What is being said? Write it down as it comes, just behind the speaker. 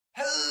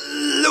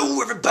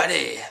Hello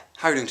everybody!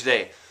 How are you doing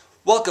today?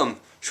 Welcome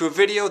to a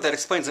video that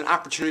explains an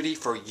opportunity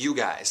for you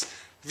guys.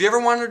 Have you ever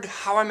wondered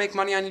how I make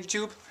money on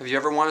YouTube? Have you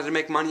ever wanted to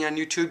make money on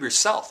YouTube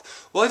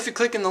yourself? Well, if you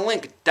click in the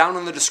link down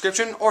in the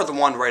description or the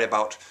one right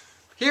about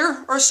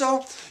here or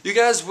so, you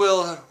guys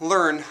will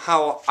learn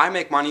how I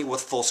make money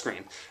with full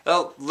screen.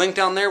 The link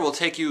down there will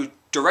take you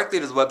directly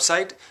to the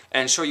website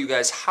and show you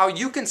guys how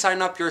you can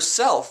sign up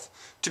yourself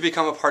to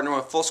become a partner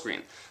with full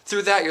screen.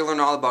 Through that, you'll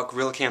learn all about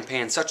guerrilla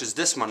campaigns such as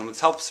this one,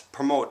 which helps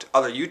promote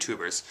other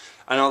YouTubers.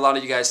 I know a lot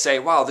of you guys say,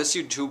 wow, this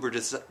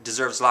YouTuber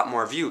deserves a lot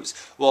more views.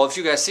 Well, if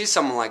you guys see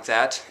someone like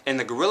that in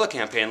the guerrilla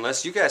campaign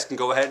list, you guys can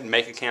go ahead and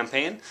make a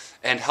campaign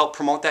and help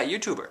promote that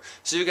YouTuber.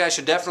 So you guys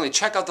should definitely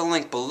check out the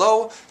link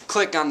below,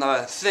 click on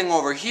the thing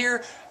over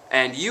here,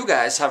 and you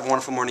guys have a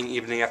wonderful morning,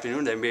 evening,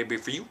 afternoon. That may be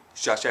for you.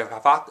 Josh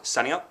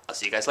signing up. I'll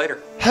see you guys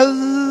later.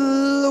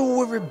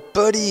 Hello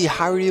everybody,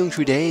 how are you doing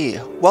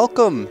today?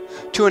 Welcome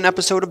to an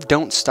episode of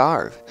Don't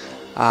Starve.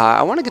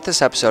 I want to get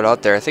this episode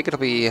out there. I think it'll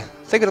be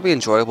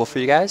enjoyable for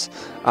you guys.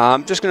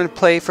 I'm just going to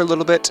play for a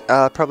little bit,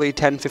 probably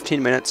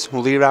 10-15 minutes.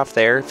 We'll leave it off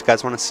there. If you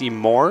guys want to see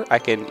more, I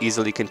can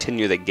easily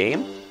continue the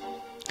game.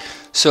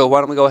 So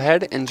why don't we go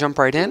ahead and jump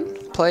right in,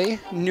 play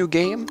new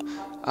game.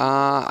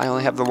 I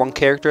only have the one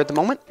character at the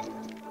moment.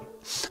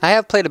 I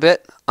have played a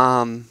bit.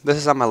 This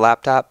is on my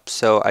laptop,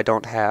 so I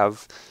don't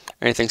have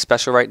anything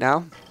special right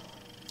now.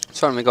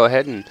 So I'm going to go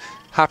ahead and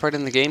hop right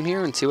in the game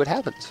here and see what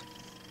happens.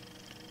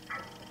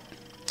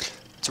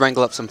 Let's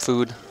wrangle up some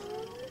food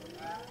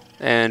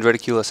and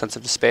ridicule a sense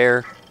of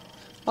despair.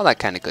 All that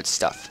kind of good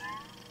stuff.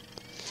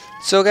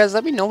 So guys,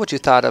 let me know what you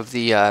thought of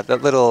the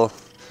that little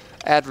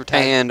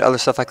advertisement and other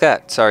stuff like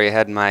that. Sorry, I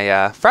had my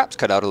fraps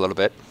cut out a little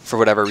bit for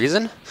whatever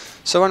reason.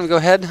 So why don't we go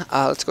ahead,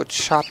 let's go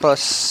chop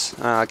us,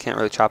 I can't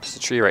really chop us a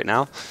tree right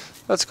now.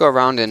 Let's go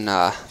around and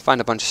find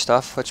a bunch of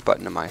stuff. Which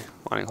button am I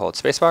wanting to hold?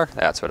 Spacebar?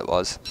 That's what it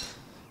was.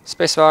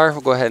 Spacebar,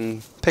 we'll go ahead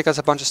and pick us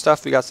a bunch of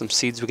stuff. We got some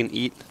seeds we can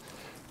eat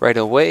right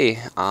away.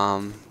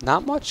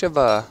 Not much of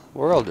a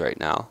world right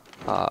now.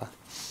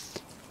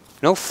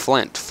 No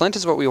flint. Flint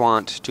is what we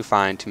want to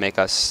find to make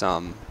us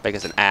an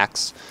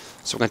axe.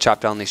 So we're going to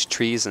chop down these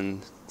trees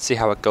and see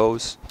how it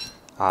goes.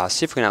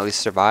 See if we can at least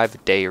survive a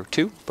day or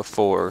two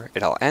before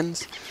it all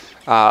ends.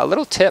 A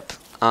little tip,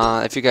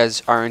 if you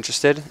guys are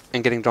interested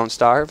in getting Don't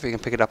Starve, you can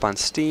pick it up on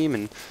Steam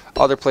and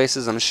other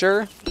places, I'm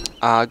sure.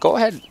 Go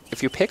ahead,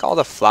 if you pick all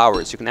the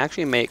flowers, you can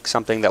actually make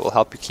something that will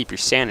help you keep your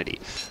sanity,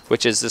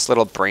 which is this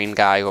little brain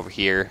guy over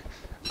here.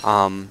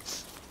 I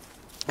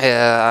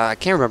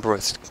can't remember what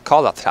it's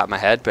called off the top of my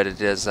head, but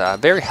it is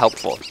very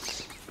helpful,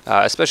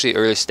 especially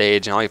early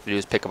stage, and all you have to do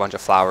is pick a bunch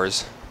of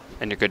flowers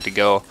and you're good to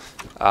go.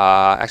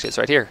 Actually, it's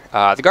right here.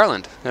 The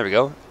garland. There we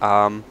go.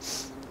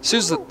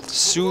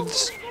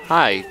 Soothes.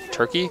 Hi,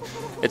 turkey.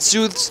 It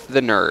soothes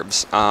the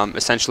nerves.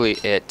 Essentially,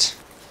 it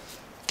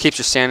keeps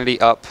your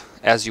sanity up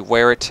as you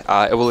wear it.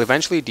 It will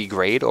eventually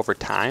degrade over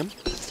time.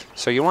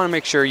 So you want to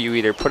make sure you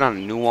either put on a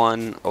new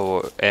one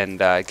and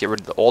get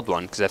rid of the old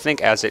one, because I think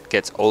as it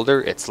gets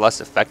older, it's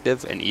less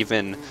effective and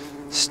even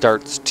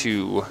starts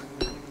to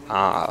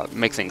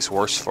make things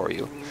worse for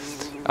you.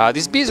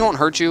 These bees won't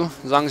hurt you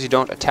as long as you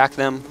don't attack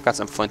them. Got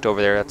some flint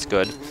over there, that's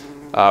good.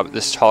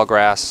 This tall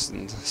grass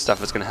and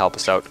stuff is going to help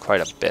us out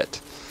quite a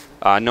bit.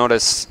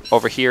 Notice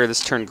over here,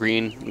 this turned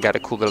green, got a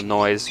cool little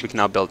noise. We can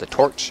now build a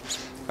torch.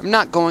 I'm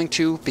not going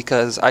to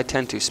because I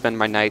tend to spend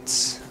my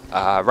nights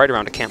right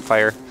around a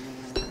campfire.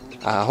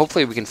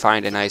 Hopefully we can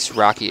find a nice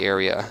rocky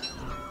area.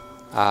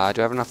 Do I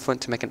have enough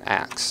flint to make an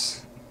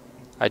axe?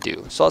 I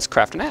do. So let's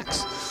craft an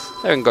axe.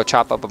 Then we can go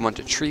chop up a bunch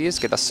of trees,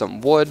 get us some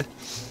wood.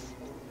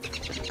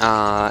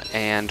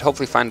 And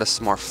hopefully find us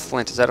some more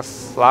flint. Is that a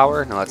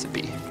flower? No, that's a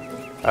bee.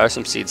 There's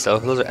some seeds though.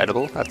 Those are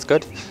edible. That's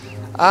good.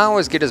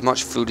 Always get as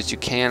much food as you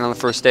can on the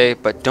first day,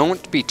 but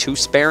don't be too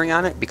sparing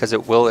on it because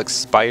it will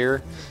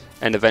expire.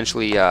 And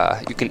eventually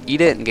you can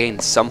eat it and gain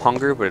some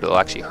hunger, but it'll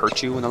actually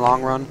hurt you in the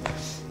long run.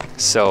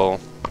 So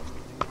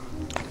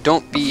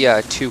don't be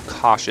too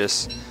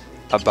cautious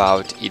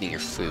about eating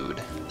your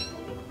food.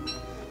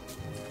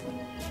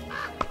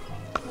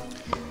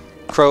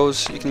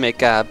 Crows, you can make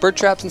bird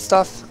traps and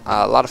stuff.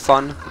 A lot of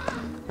fun.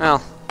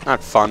 Well,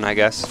 not fun, I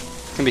guess.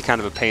 It can be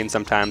kind of a pain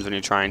sometimes when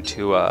you're trying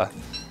to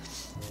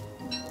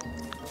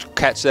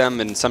catch them,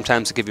 and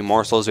sometimes it give you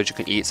morsels which you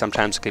can eat.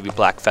 Sometimes it give you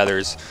black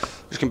feathers,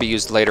 which can be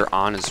used later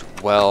on as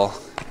well.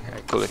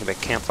 Okay, cool, we can make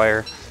a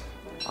campfire.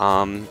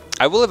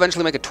 I will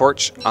eventually make a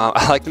torch.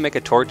 I like to make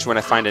a torch when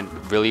I find a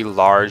really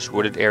large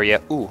wooded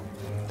area. Ooh,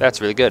 that's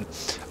really good.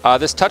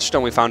 This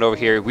touchstone we found over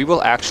here, we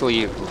will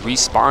actually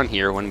respawn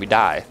here when we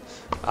die.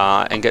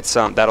 And get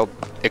some, that'll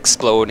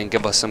explode and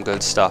give us some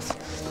good stuff.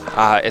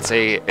 If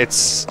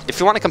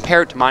you want to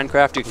compare it to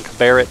Minecraft, you can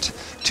compare it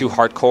to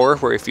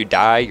hardcore, where if you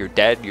die, you're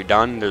dead, you're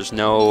done. There's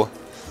no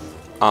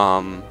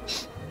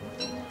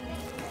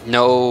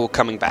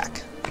coming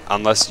back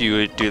unless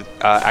you do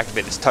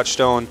activate this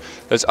touchstone.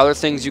 There's other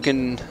things you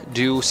can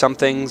do. Some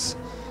things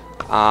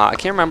I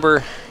can't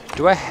remember.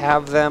 Do I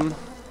have them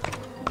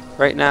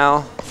right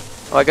now?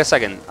 Well, I guess I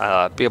can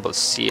be able to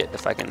see it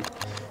if I can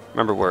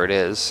remember where it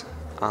is.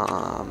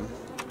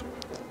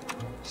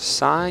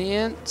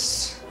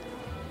 Science.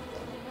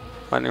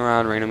 Lightning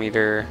rod,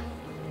 ranometer.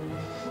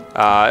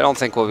 I don't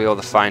think we'll be able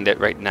to find it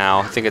right now.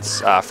 I think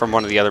it's from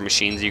one of the other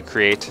machines you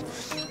create,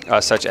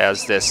 such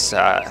as this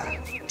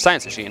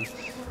science machine.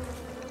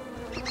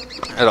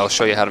 It'll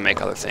show you how to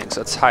make other things.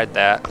 Let's hide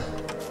that.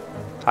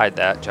 Hide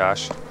that,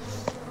 Josh.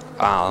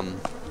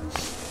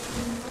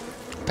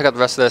 Pick up the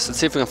rest of this. Let's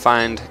see if we can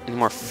find any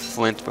more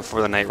flint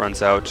before the night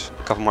runs out.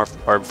 A couple more,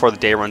 or before the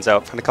day runs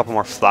out. Find a couple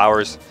more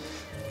flowers.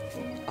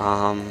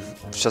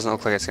 Which doesn't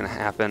look like it's gonna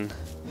happen.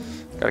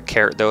 Got a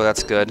carrot though.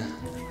 That's good.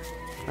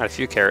 Got a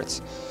few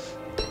carrots.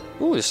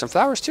 Ooh, there's some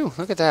flowers too.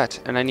 Look at that.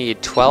 And I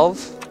need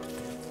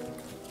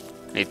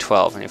 12. I need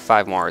 12. I need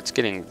 5 more. It's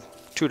getting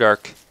too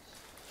dark.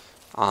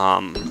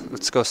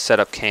 Let's go set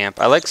up camp.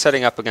 I like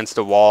setting up against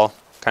a wall,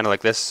 kind of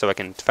like this, so I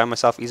can defend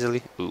myself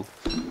easily. Ooh,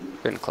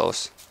 getting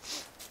close.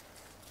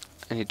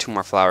 I need 2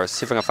 more flowers.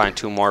 See if I can find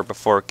 2 more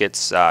before it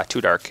gets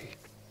too dark.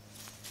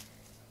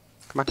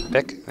 Come on,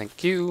 pick.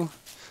 Thank you.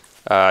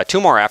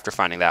 2 more after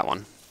finding that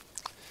one.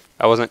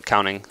 I wasn't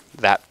counting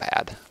that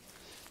bad.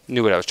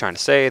 Knew what I was trying to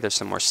say. There's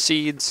some more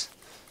seeds.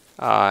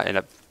 And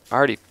I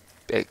already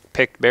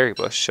picked berry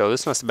bush, so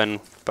this must have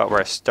been about where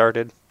I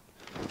started.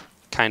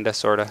 Kinda,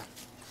 sorta.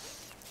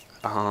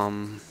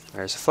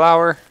 There's a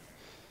flower.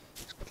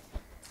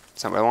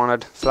 That's not what I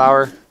wanted.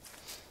 Flower.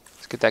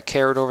 Let's get that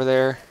carrot over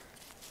there.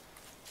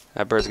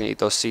 That bird's gonna eat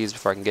those seeds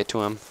before I can get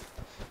to him.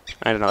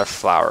 And another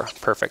flower.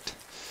 Perfect.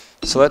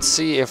 So let's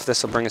see if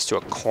this will bring us to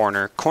a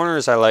corner.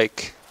 Corners I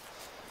like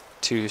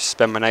to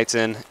spend my nights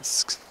in.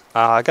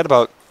 I got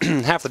about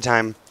half the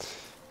time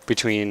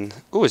between...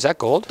 Ooh, is that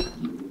gold?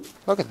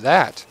 Look at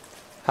that.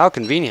 How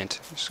convenient.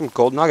 There's some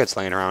gold nuggets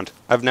laying around.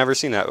 I've never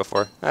seen that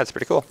before. That's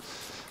pretty cool.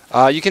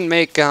 You can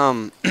make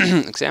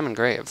examine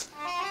grave.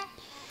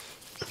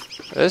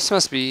 This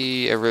must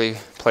be a really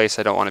place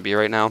I don't want to be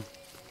right now.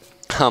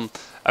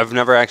 I've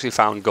never actually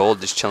found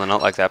gold just chilling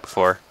out like that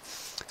before.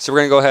 So we're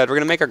going to go ahead. We're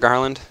going to make our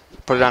garland,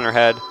 put it on our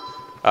head.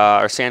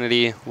 Our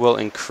sanity will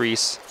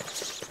increase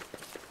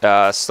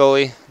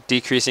slowly,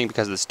 decreasing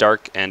because it's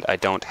dark and I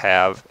don't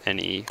have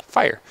any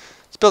fire.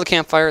 Let's build a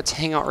campfire. Let's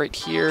hang out right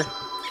here.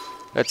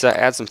 Let's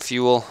add some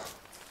fuel.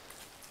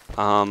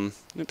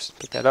 Oops,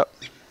 pick that up.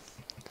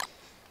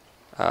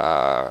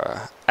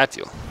 Add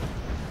fuel.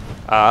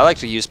 I like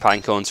to use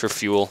pine cones for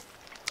fuel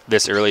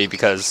this early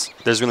because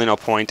there's really no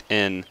point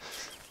in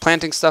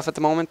planting stuff at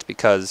the moment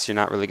because you're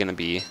not really going to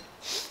be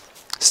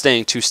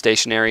staying too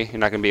stationary. You're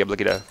not going to be able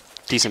to get a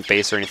decent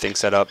base or anything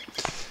set up.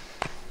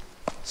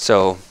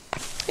 So,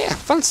 yeah,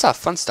 fun stuff,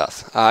 fun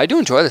stuff. I do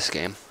enjoy this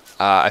game.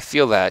 I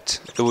feel that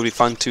it would be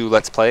fun to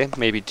let's play,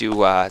 maybe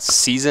do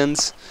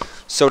seasons,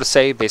 so to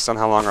say, based on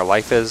how long our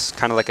life is.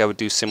 Kind of like I would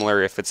do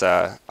similar if it's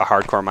a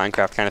hardcore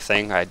Minecraft kind of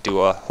thing. I'd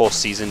do a whole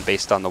season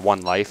based on the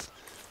one life.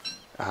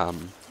 I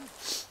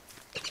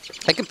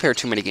compare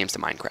too many games to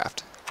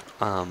Minecraft.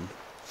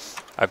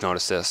 I've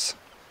noticed this.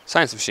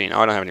 Science machine.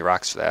 Oh, I don't have any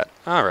rocks for that.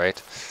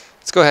 Alright.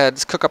 Let's go ahead.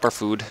 Let's cook up our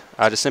food.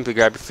 Just simply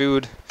grab your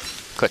food.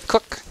 Click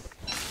cook.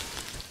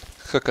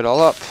 Cook it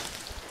all up.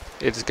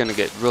 It's going to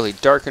get really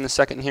dark in a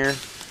second here.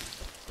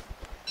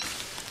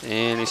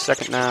 Any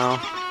second now.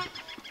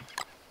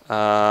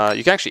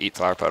 You can actually eat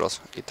flower petals.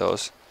 Eat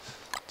those.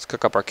 Let's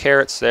cook up our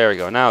carrots. There we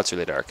go. Now it's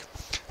really dark.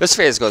 This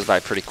phase goes by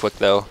pretty quick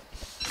though.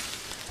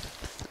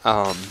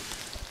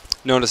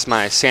 Notice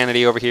my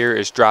sanity over here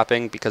is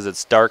dropping because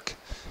it's dark.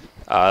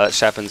 That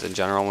just happens in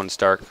general when it's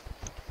dark.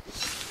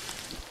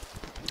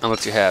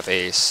 Unless you have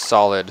a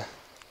solid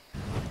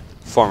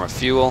form of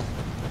fuel.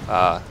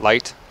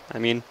 Light, I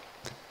mean.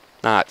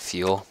 Not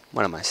fuel.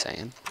 What am I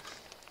saying?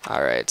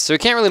 Alright, so we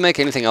can't really make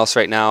anything else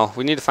right now.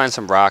 We need to find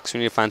some rocks.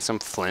 We need to find some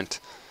flint.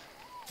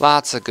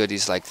 Lots of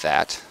goodies like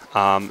that.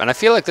 And I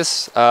feel like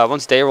this,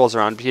 once day rolls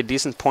around, would be a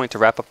decent point to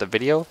wrap up the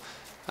video.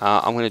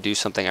 I'm going to do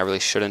something I really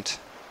shouldn't.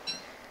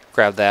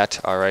 Grab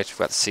that. Alright, we've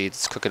got the seeds.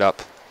 Let's cook it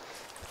up.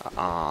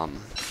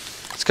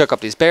 Let's cook up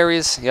these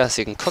berries. Yes,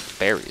 you can cook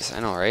berries. I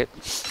know, right?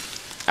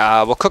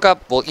 We'll cook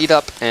up, we'll eat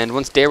up, and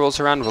once day rolls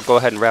around, we'll go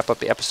ahead and wrap up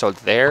the episode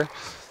there.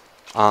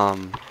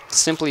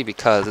 Simply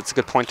because it's a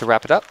good point to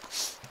wrap it up.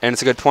 And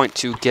it's a good point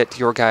to get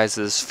your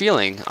guys'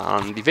 feeling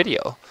on the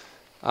video.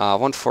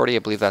 140, I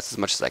believe that's as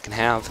much as I can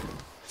have.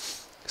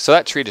 So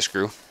that tree just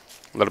grew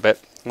a little bit.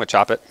 I'm going to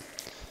chop it.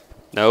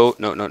 No,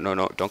 no, no, no,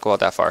 no. Don't go out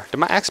that far. Did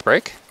my axe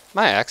break?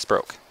 My axe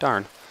broke.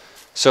 Darn.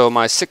 So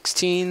my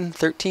 16,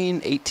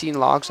 13, 18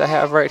 logs I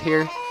have right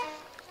here.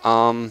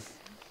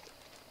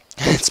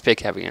 It's big,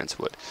 heavy, and it's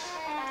wood.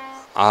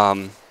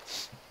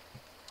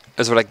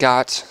 Is what I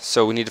got.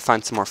 So we need to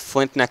find some more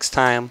flint next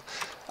time.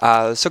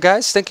 So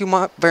guys, thank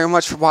you very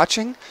much for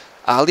watching.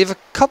 Leave a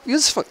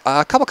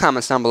couple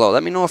comments down below.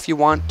 Let me know if you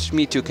want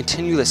me to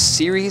continue this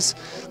series.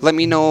 Let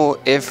me know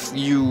if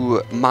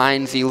you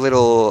mind the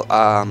little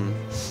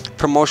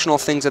promotional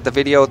things at the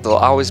video. They'll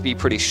always be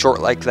pretty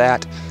short like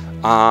that.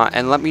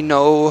 And let me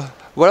know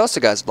what else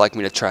you guys would like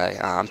me to try.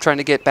 I'm trying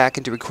to get back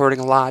into recording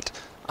a lot.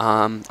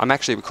 I'm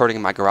actually recording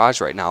in my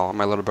garage right now.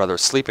 My little brother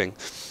is sleeping.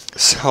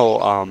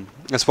 So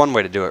that's one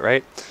way to do it,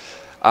 right?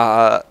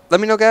 Let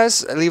me know,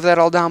 guys. Leave that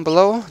all down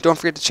below. Don't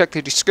forget to check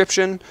the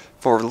description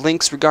for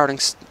links regarding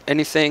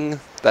anything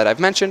that I've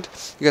mentioned.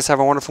 You guys have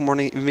a wonderful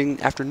morning,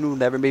 evening, afternoon,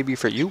 whatever it may be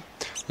for you.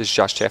 This is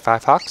Josh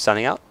J5 Hawk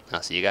signing out.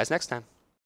 I'll see you guys next time.